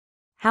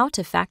How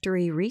to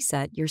factory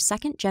reset your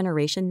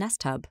second-generation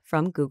Nest Hub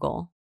from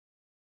Google.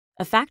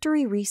 A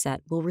factory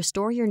reset will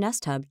restore your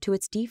Nest Hub to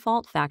its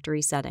default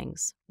factory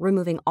settings,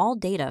 removing all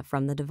data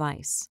from the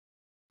device.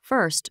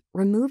 First,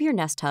 remove your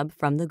Nest Hub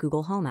from the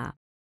Google Home app.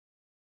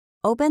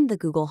 Open the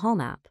Google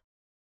Home app.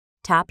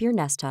 Tap your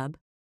Nest Hub,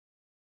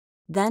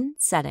 then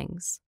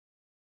Settings,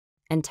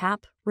 and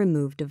tap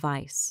Remove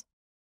Device.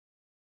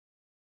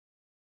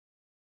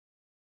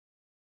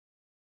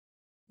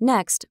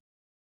 Next,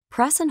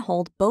 press and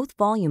hold both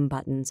volume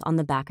buttons on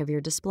the back of your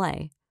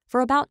display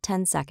for about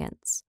 10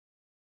 seconds.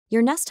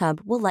 Your Nest Hub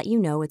will let you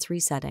know it's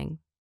resetting.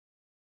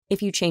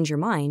 If you change your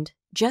mind,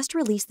 just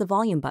release the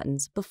volume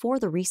buttons before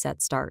the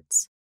reset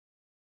starts.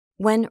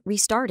 When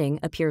Restarting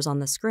appears on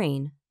the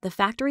screen, the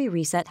factory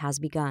reset has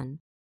begun.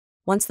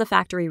 Once the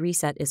factory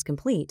reset is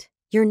complete,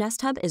 your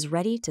Nest Hub is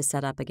ready to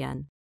set up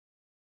again.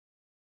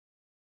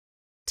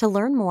 To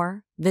learn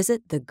more,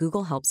 visit the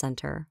Google Help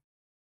Center.